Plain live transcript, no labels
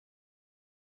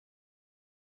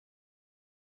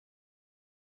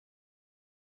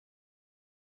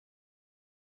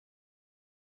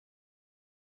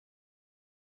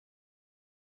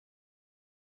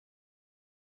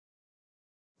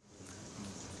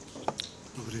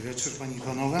Dobry wieczór, Panie i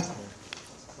Panowie.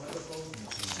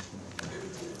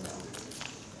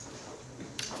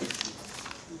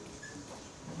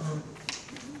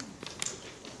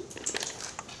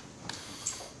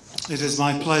 It is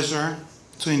my pleasure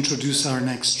to introduce our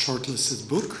next shortlisted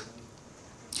book,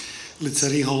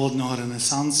 ЛИЦАРІ ГОЛОДНОГО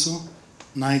РЕНЕСАНСУ,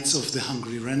 Knights of the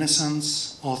Hungry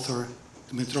Renaissance, author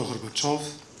Dmytro Horbachov,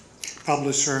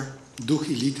 publisher Duch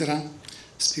i Litera,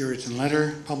 Spirit and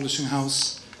Letter Publishing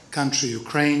House, country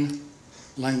Ukraine,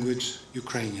 language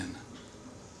Ukrainian.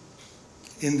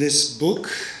 In this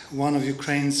book, one of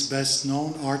Ukraine's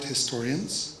best-known art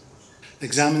historians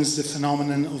examines the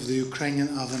phenomenon of the Ukrainian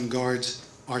avant-garde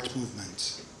art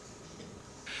movement,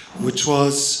 which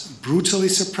was brutally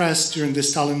suppressed during the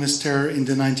Stalinist terror in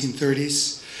the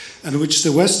 1930s, and which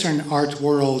the Western art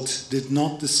world did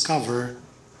not discover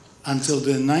until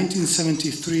the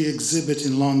 1973 exhibit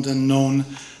in London known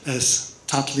as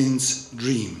Tatlin's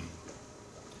Dream.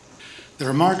 The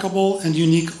remarkable and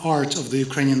unique art of the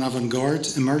Ukrainian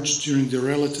avant-garde emerged during the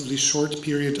relatively short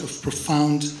period of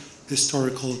profound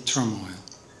historical turmoil.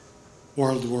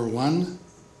 World War I,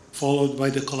 followed by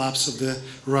the collapse of the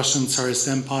Russian Tsarist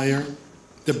Empire,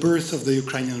 the birth of the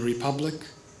Ukrainian Republic,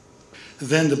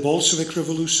 then the Bolshevik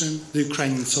Revolution, the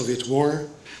Ukrainian-Soviet War,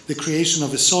 the creation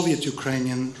of a Soviet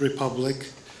Ukrainian Republic,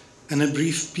 and a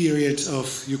brief period of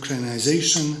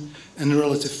Ukrainianization and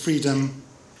relative freedom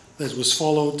that was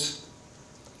followed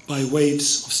by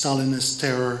waves of Stalinist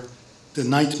terror, the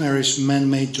nightmarish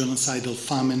man-made genocidal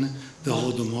famine, the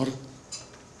Holodomor,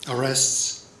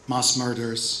 arrests, mass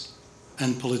murders,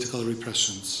 and political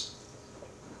repressions.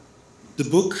 The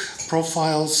book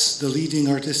profiles the leading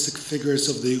artistic figures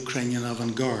of the Ukrainian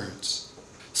avant-garde,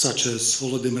 such as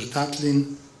Volodymyr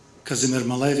Tatlin, Kazimir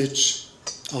Malevich,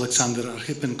 Alexander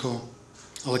Archipenko,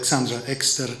 Alexandra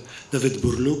Ekster, David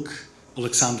Burluk,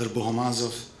 Alexander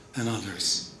Bohomazov, and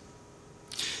others.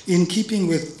 In keeping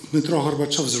with Dmytro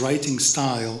Horbachov's writing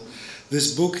style,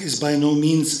 this book is by no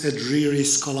means a dreary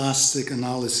scholastic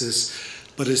analysis,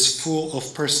 but is full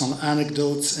of personal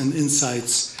anecdotes and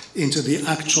insights into the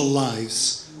actual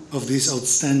lives of these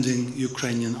outstanding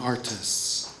Ukrainian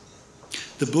artists.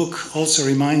 The book also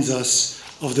reminds us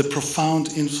of the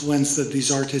profound influence that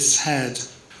these artists had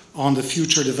on the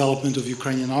future development of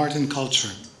Ukrainian art and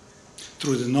culture,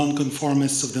 through the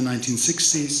nonconformists of the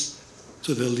 1960s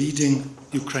to the leading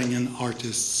Ukrainian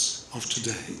artists of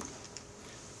today.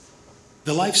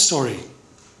 The life story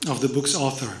of the book's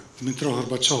author, Dmytro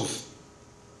Horbachov,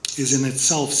 is in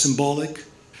itself symbolic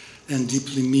and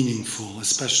deeply meaningful,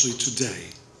 especially today,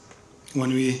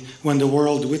 when the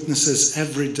world witnesses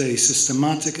everyday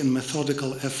systematic and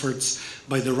methodical efforts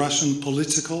by the Russian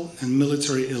political and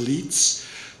military elites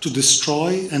to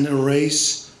destroy and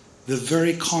erase the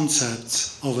very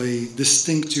concept of a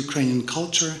distinct Ukrainian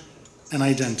culture and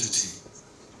identity.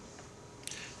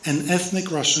 An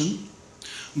ethnic Russian,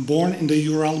 born in the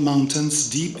Ural Mountains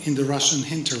deep in the Russian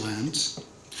hinterland,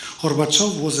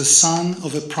 Horbachov was a son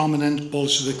of a prominent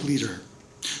Bolshevik leader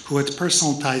who had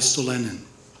personal ties to Lenin.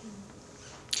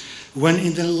 When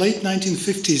in the late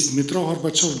 1950s Dmytro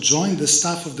Horbachov joined the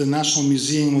staff of the National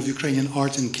Museum of Ukrainian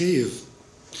Art in Kyiv,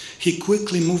 he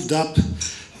quickly moved up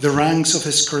the ranks of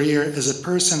his career as a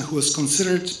person who was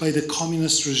considered by the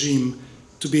communist regime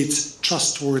to be its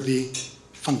trustworthy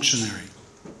functionary.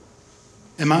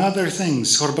 Among other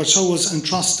things, Horbachov was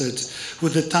entrusted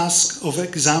with the task of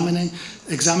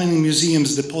examining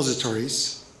museums'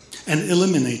 depositories and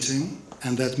eliminating,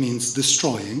 and that means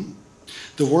destroying,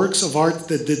 the works of art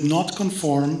that did not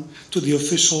conform to the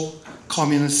official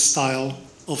communist style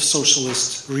of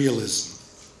socialist realism.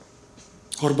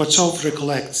 Horbachov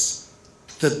recollects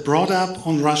that brought up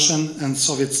on Russian and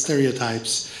Soviet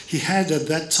stereotypes, he had at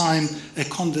that time a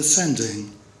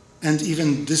condescending and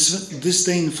even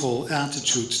disdainful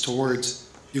attitude toward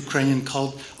Ukrainian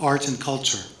art and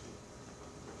culture.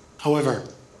 However,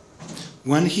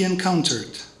 when he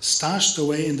encountered, stashed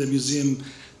away in the museum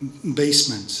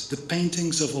basement, the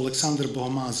paintings of Alexander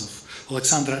Bohomazov,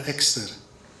 Alexandra Ekster,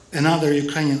 and other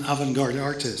Ukrainian avant-garde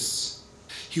artists,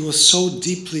 he was so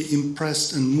deeply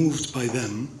impressed and moved by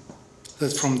them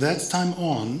that from that time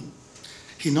on,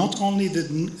 he not only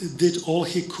did all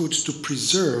he could to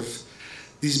preserve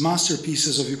these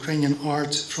masterpieces of Ukrainian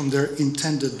art from their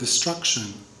intended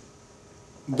destruction,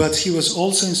 but he was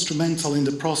also instrumental in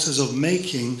the process of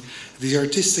making the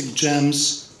artistic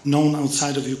gems known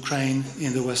outside of Ukraine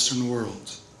in the Western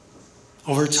world.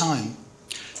 Over time,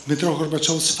 Dmytro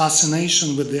Horbachov's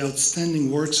fascination with the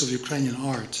outstanding works of Ukrainian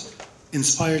art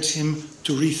inspired him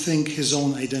to rethink his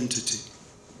own identity.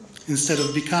 Instead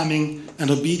of becoming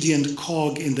an obedient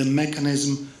cog in the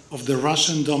mechanism of the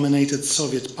Russian-dominated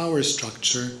Soviet power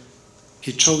structure,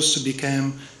 he chose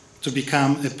to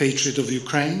become a patriot of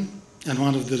Ukraine and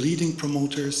one of the leading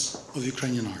promoters of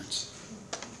Ukrainian art.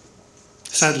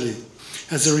 Sadly,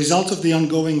 as a result of the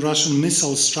ongoing Russian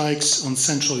missile strikes on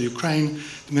central Ukraine,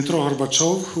 Dmytro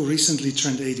Horbachov, who recently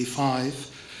turned 85,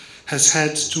 has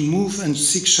had to move and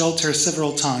seek shelter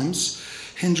several times,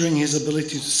 hindering his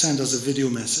ability to send us a video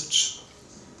message.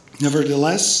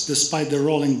 Nevertheless, despite the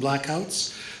rolling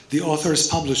blackouts, the author's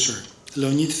publisher,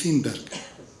 Leonid Finberg,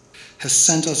 has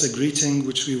sent us a greeting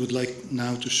which we would like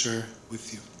now to share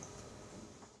with you.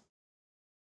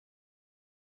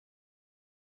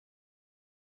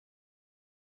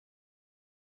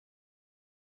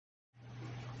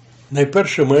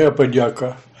 Найперше моя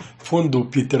подяка фонду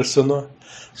Пітерсона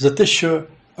за те, що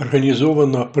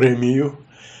організовано премію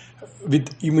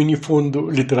від імені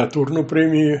фонду, літературну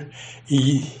премію,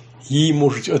 і її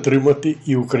можуть отримати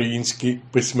і українські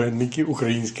письменники,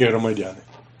 українські громадяни.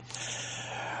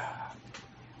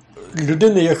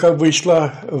 Людина, яка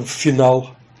вийшла в фінал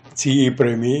цієї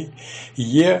премії,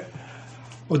 є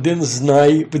один з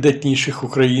найвидатніших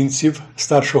українців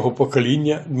старшого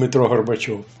покоління Дмитро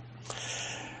Горбачов.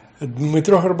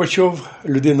 Дмитро Горбачов –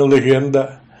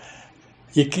 людина-легенда,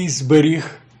 який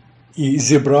зберіг і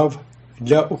зібрав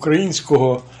для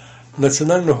Українського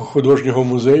національного художнього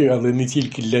музею, але не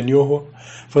тільки для нього,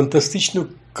 фантастичну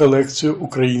колекцію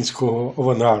українського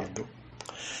авангарду.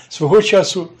 Свого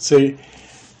часу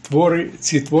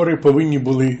ці твори повинні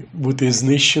були бути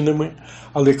знищеними,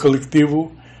 але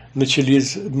колективу на чолі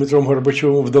з Дмитром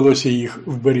Горбачовим вдалося їх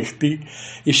вберегти,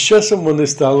 і з часом вони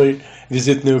стали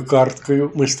візитною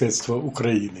карткою мистецтва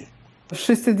України. В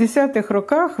 60-х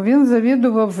роках він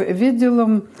завідував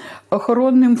відділом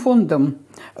охоронним фондом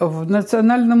в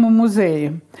Національному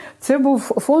музеї. Це був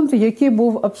фонд, який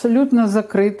був абсолютно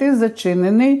закритий,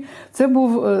 зачинений. Це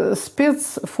був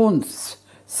спецфонд,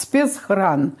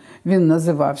 спецхран він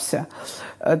називався.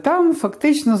 Там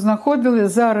фактично знаходили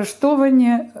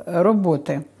заарештовані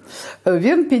роботи.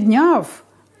 Він підняв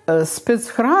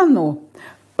спецхрану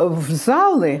в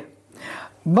зали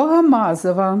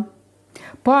Богомазова,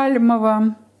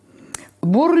 Пальмова,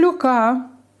 Бурлюка,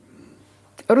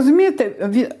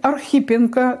 розумієте,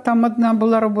 Архипенка, там одна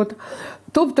була робота.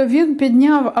 Тобто він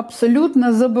підняв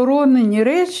абсолютно заборонені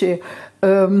речі,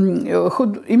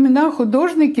 імена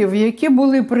художників, які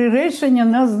були приречені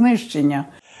на знищення.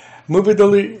 Ми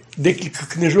видали декілька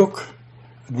книжок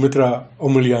Дмитра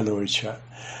Омельяновича.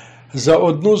 За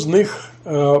одну з них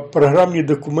програмні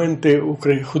документи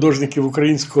художників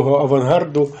українського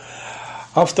авангарду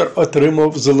автор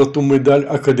отримав золоту медаль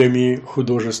Академії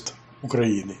художеств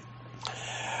України.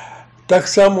 Так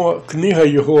само книга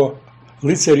його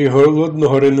 «ЛИЦАРІ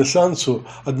голодного Ренесансу»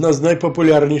 – одна з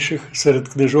найпопулярніших серед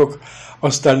книжок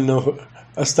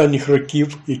останніх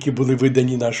років, які були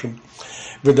видані нашим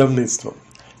видавництвом.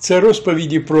 Це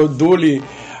розповіді про долі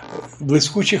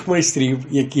блискучих майстрів,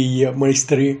 які є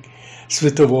майстри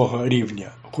світового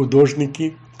рівня,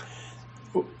 художники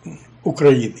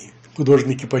України,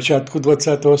 художники початку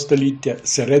ХХ століття,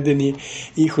 середини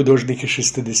і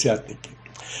художники-шестидесятники.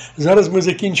 Зараз ми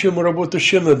закінчуємо роботу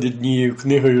ще над однією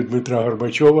книгою Дмитра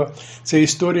Горбачова. Це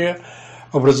історія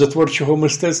образотворчого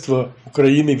мистецтва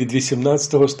України від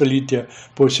XVIII століття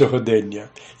по сьогодення.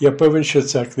 Я певен, що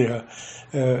ця книга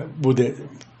буде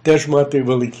теж мати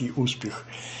великий успіх.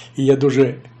 І я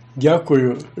дуже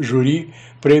дякую журі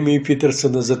премії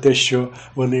Пітерсона за те, що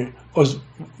вони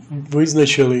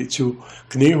визначили цю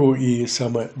книгу і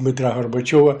саме Дмитра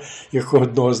Горбачова як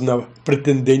одного з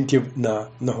претендентів на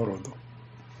нагороду.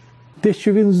 Те,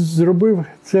 що він зробив,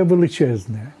 це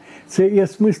величезне. Це і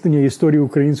осмислення історії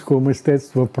українського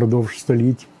мистецтва впродовж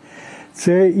століть.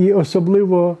 Це і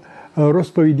особливо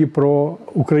розповіді про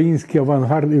український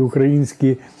авангард і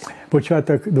український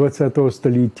початок ХХ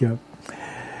століття.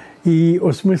 І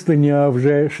осмислення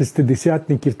вже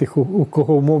шестидесятників, тих, у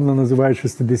кого умовно називають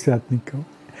шестидесятників.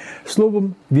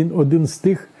 Словом, він один з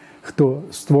тих, хто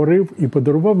створив і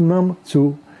подарував нам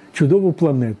цю чудову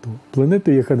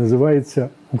планету, яка називається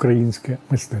українське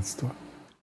мистецтво.